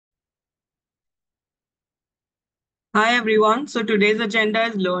Hi everyone. So today's agenda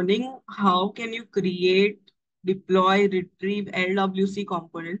is learning how can you create, deploy, retrieve LWC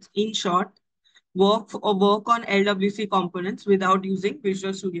components. In short, work on LWC components without using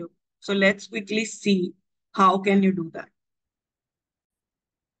Visual Studio. So let's quickly see how can you do that.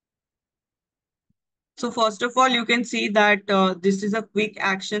 So first of all, you can see that this is a quick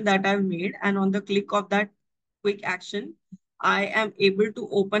action that I've made, and on the click of that quick action, I am able to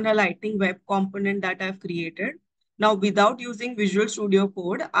open a Lightning Web component that I've created. Now, without using Visual Studio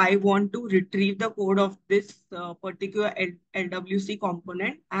Code, I want to retrieve the code of this particular LWC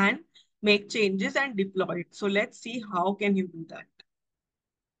component and make changes and deploy it. So let's see how can you do that.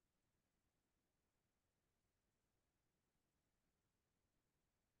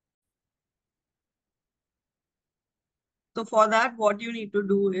 So for that, what you need to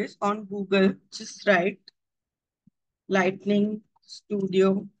do is on Google, just write Lightning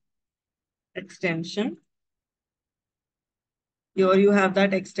Studio extension. Here you have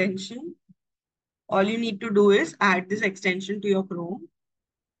that extension. All you need to do is add this extension to your Chrome.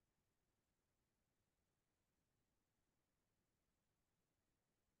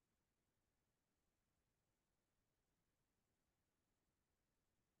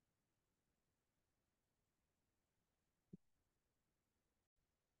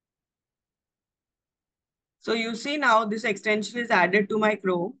 So you see now this extension is added to my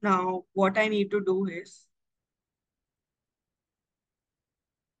Chrome. Now what I need to do is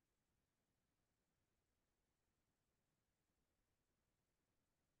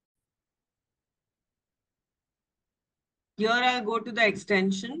here I'll go to the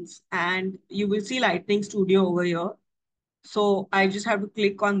extensions and you will see Lightning Studio over here. So I just have to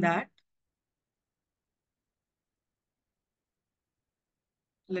click on that.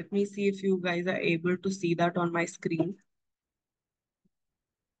 Let me see if you guys are able to see that on my screen.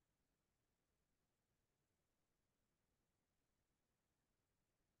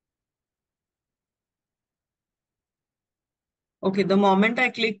 Okay, the moment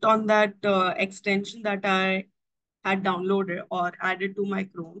I clicked on that extension that I had downloaded or added to my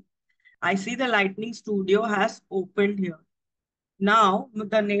Chrome, I see the Lightning Studio has opened here. Now,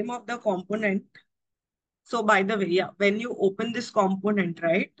 the name of the component. So by the way, yeah, when you open this component,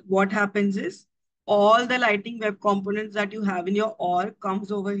 right, what happens is all the Lightning Web components that you have in your org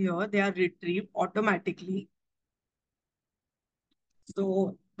comes over here. They are retrieved automatically.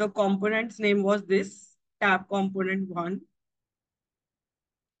 So the component's name was this tab component one.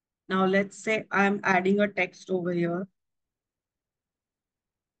 Now let's say I'm adding a text over here.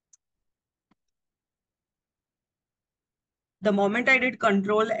 The moment I did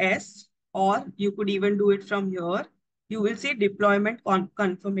Control S, or you could even do it from here, you will see deployment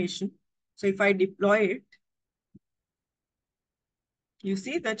confirmation. So if I deploy it, you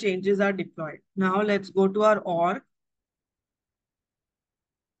see the changes are deployed. Now let's go to our org.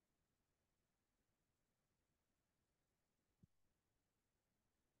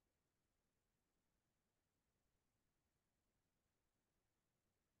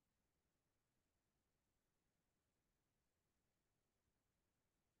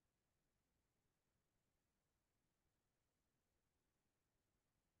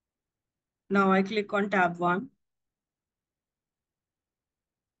 Now I click on tab 1.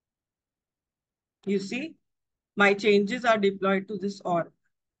 You see, my changes are deployed to this org.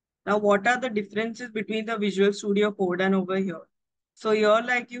 Now, what are the differences between the Visual Studio Code and over here? So here,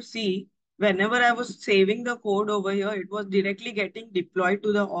 like you see, whenever I was saving the code over here, it was directly getting deployed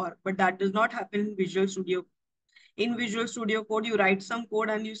to the org, but that does not happen in Visual Studio. In Visual Studio Code, you write some code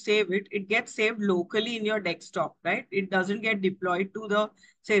and you save it. It gets saved locally in your desktop, right? It doesn't get deployed to the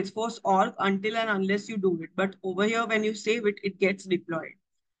Salesforce org until and unless you do it. But over here, when you save it, it gets deployed.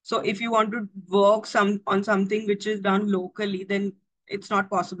 So if you want to work on something which is done locally, then it's not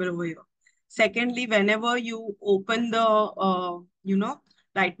possible over here. Secondly, whenever you open the,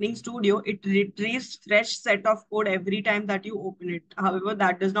 Lightning Studio, it retrieves fresh set of code every time that you open it. However,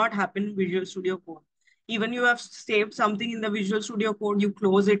 that does not happen in Visual Studio Code. Even you have saved something in the Visual Studio Code, you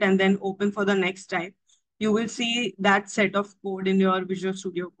close it and then open for the next time, you will see that set of code in your Visual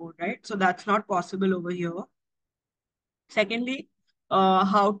Studio Code, right? So that's not possible over here. Secondly,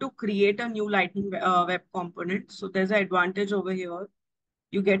 how to create a new Lightning Web component. So there's an advantage over here.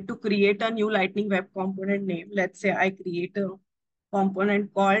 You get to create a new Lightning Web component name. Let's say I create a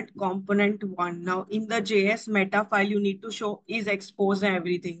component called component one. Now in the JS meta file, you need to show is exposed and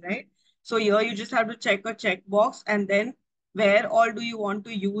everything, right? So here you just have to check a checkbox and then where all do you want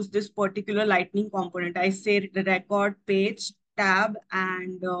to use this particular Lightning component? I say the record, page, tab,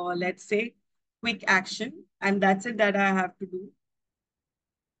 and let's say quick action. And that's it that I have to do.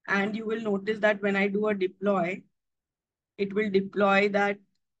 And you will notice that when I do a deploy, it will deploy that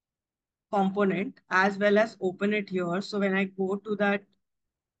component as well as open it here. So when I go to that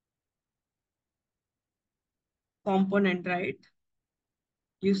component, right,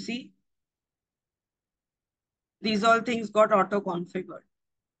 you see these all things got auto configured.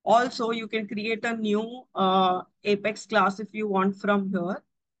 Also, you can create a new Apex class if you want from here.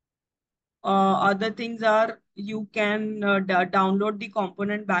 Other things are you can download the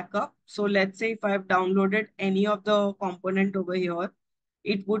component backup. So let's say if I've downloaded any of the component over here,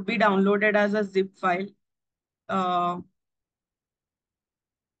 it would be downloaded as a zip file. I'll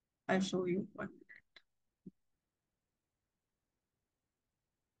show you one.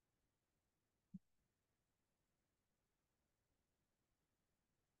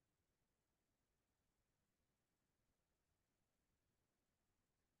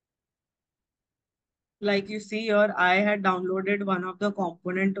 Like you see here, I had downloaded one of the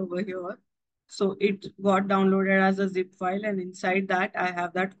component over here. So it got downloaded as a zip file, and inside that I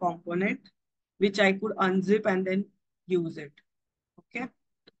have that component, which I could unzip and then use it. Okay.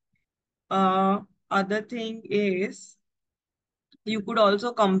 Other thing is you could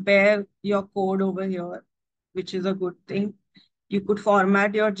also compare your code over here, which is a good thing. You could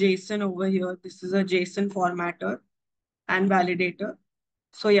format your JSON over here. This is a JSON formatter and validator.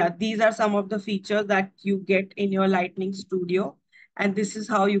 So yeah, these are some of the features that you get in your Lightning Studio. And this is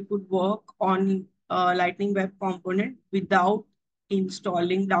how you could work on Lightning Web Component without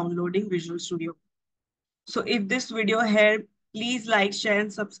installing, downloading Visual Studio. So if this video helped, please like, share,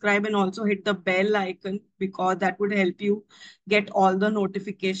 and subscribe, and also hit the bell icon because that would help you get all the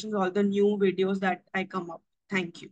notifications, all the new videos that I come up. Thank you.